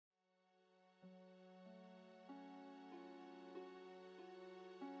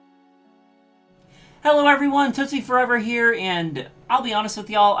Hello everyone, Tootsie Forever here, and I'll be honest with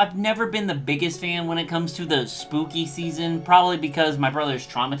y'all, I've never been the biggest fan when it comes to the spooky season, probably because my brothers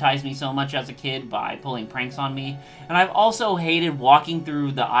traumatized me so much as a kid by pulling pranks on me, and I've also hated walking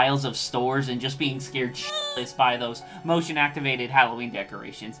through the aisles of stores and just being scared shitless by those motion-activated Halloween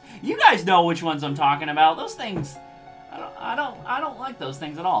decorations. You guys know which ones I'm talking about. Those things, I don't like those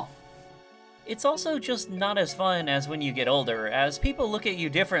things at all. It's also just not as fun as when you get older, as people look at you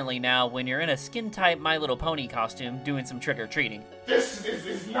differently now when you're in a skin-tight My Little Pony costume doing some trick-or-treating. This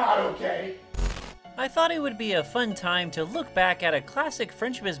is not okay. I thought it would be a fun time to look back at a classic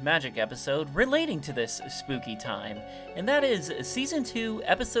Friendship is Magic episode relating to this spooky time, and that is Season 2,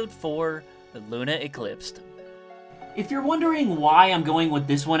 Episode 4, Luna Eclipsed. If you're wondering why I'm going with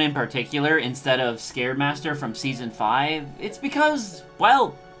this one in particular instead of Scaremaster from Season 5, it's because,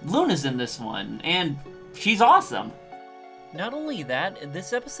 well, Luna's in this one, and she's awesome. Not only that,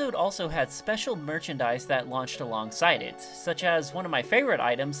 this episode also had special merchandise that launched alongside it, such as one of my favorite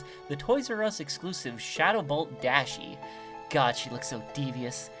items, the Toys R Us exclusive Shadowbolt Dashie. God, she looks so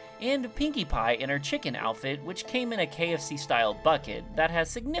devious. And Pinkie Pie in her chicken outfit, which came in a KFC-style bucket that has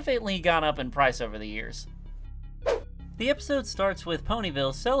significantly gone up in price over the years. The episode starts with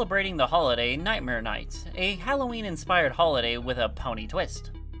Ponyville celebrating the holiday Nightmare Night, a Halloween-inspired holiday with a pony twist.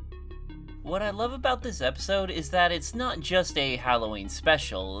 What I love about this episode is that it's not just a Halloween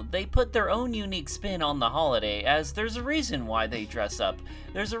special. They put their own unique spin on the holiday, as there's a reason why they dress up.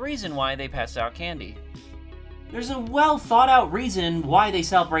 There's a reason why they pass out candy. There's a well-thought-out reason why they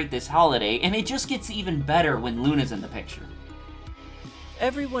celebrate this holiday, and it just gets even better when Luna's in the picture.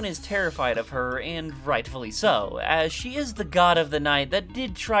 Everyone is terrified of her, and rightfully so, as she is the god of the night that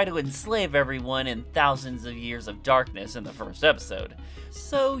did try to enslave everyone in thousands of years of darkness in the first episode.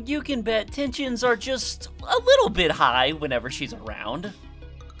 So you can bet tensions are just a little bit high whenever she's around.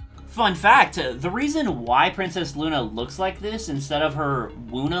 Fun fact, the reason why Princess Luna looks like this instead of her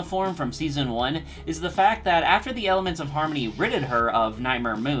Wuna form from Season 1 is the fact that after the Elements of Harmony ridded her of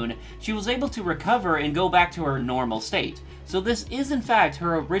Nightmare Moon, she was able to recover and go back to her normal state. So this is in fact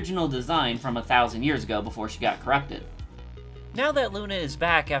her original design from 1,000 years ago before she got corrupted. Now that Luna is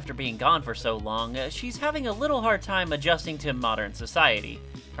back after being gone for so long, she's having a little hard time adjusting to modern society.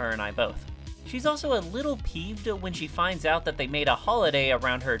 Her and I both. She's also a little peeved when she finds out that they made a holiday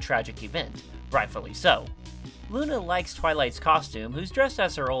around her tragic event. Rightfully so. Luna likes Twilight's costume, who's dressed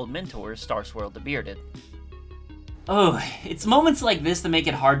as her old mentor, Starswirl the Bearded. Oh, it's moments like this that make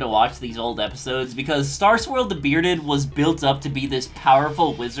it hard to watch these old episodes because Starswirl the Bearded was built up to be this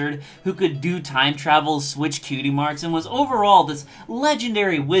powerful wizard who could do time travel, switch cutie marks, and was overall this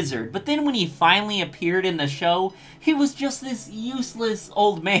legendary wizard. But then when he finally appeared in the show, he was just this useless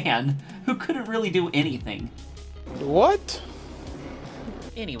old man who couldn't really do anything. What?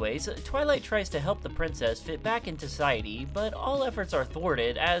 Anyways, Twilight tries to help the princess fit back into society, but all efforts are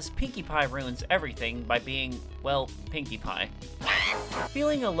thwarted as Pinkie Pie ruins everything by being, well, Pinkie Pie.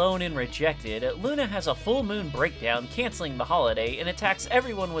 Feeling alone and rejected, Luna has a full moon breakdown, canceling the holiday, and attacks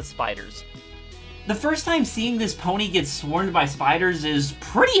everyone with spiders. The first time seeing this pony get swarmed by spiders is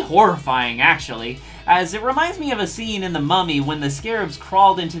pretty horrifying, actually, as it reminds me of a scene in The Mummy when the scarabs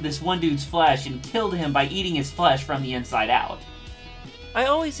crawled into this one dude's flesh and killed him by eating his flesh from the inside out. I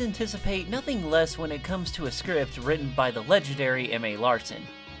always anticipate nothing less when it comes to a script written by the legendary M.A. Larson.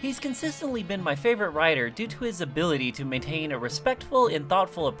 He's consistently been my favorite writer due to his ability to maintain a respectful and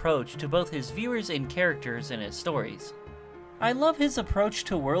thoughtful approach to both his viewers and characters in his stories. I love his approach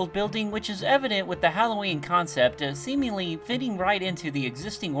to world building, which is evident with the Halloween concept seemingly fitting right into the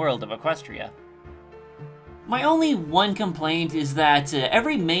existing world of Equestria. My only one complaint is that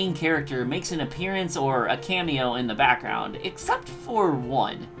every main character makes an appearance or a cameo in the background, except for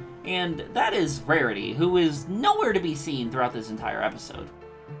one, and that is Rarity, who is nowhere to be seen throughout this entire episode.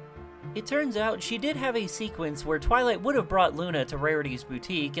 It turns out she did have a sequence where Twilight would have brought Luna to Rarity's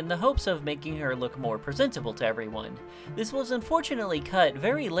boutique in the hopes of making her look more presentable to everyone. This was unfortunately cut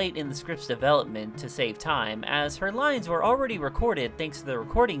very late in the script's development to save time, as her lines were already recorded thanks to the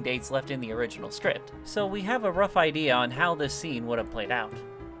recording dates left in the original script, so we have a rough idea on how this scene would have played out.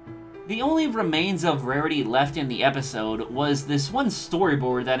 The only remains of Rarity left in the episode was this one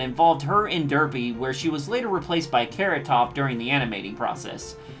storyboard that involved her and Derpy, where she was later replaced by Carrot Top during the animating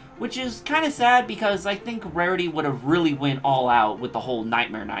process. Which is kind of sad because I think Rarity would have really went all out with the whole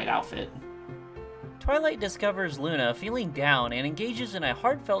Nightmare Night outfit. Twilight discovers Luna feeling down and engages in a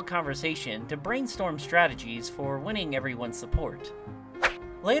heartfelt conversation to brainstorm strategies for winning everyone's support.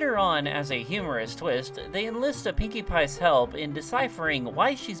 Later on, as a humorous twist, they enlist a Pinkie Pie's help in deciphering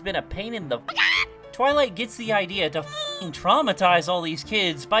why she's been a pain in the Twilight gets the idea to traumatize all these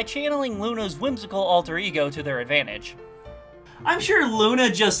kids by channeling Luna's whimsical alter ego to their advantage. I'm sure Luna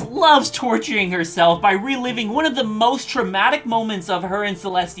just loves torturing herself by reliving one of the most traumatic moments of her and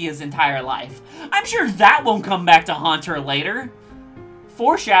Celestia's entire life. I'm sure that won't come back to haunt her later.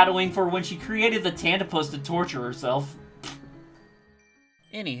 Foreshadowing for when she created the Tantipus to torture herself.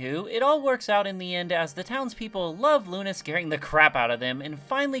 Anywho, it all works out in the end as the townspeople love Luna scaring the crap out of them and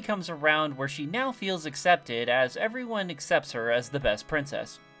finally comes around where she now feels accepted as everyone accepts her as the best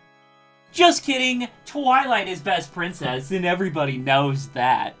princess. Just kidding! Twilight is best princess, and everybody knows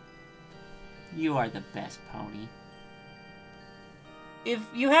that. You are the best pony. If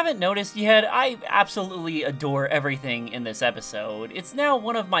you haven't noticed yet, I absolutely adore everything in this episode. It's now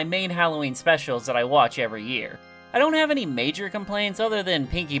one of my main Halloween specials that I watch every year. I don't have any major complaints other than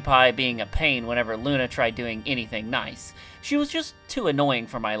Pinkie Pie being a pain whenever Luna tried doing anything nice. She was just too annoying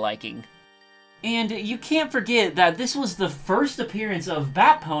for my liking. And you can't forget that this was the first appearance of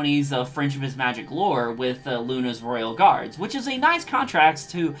Bat Ponies of Friendship is Magic lore with Luna's Royal Guards, which is a nice contrast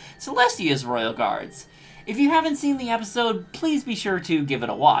to Celestia's Royal Guards. If you haven't seen the episode, please be sure to give it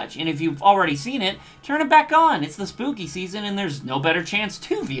a watch, and if you've already seen it, turn it back on. It's the spooky season and there's no better chance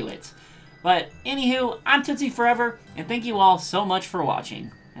to view it. But anywho, I'm Tootsie Forever, and thank you all so much for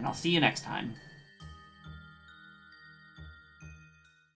watching, and I'll see you next time.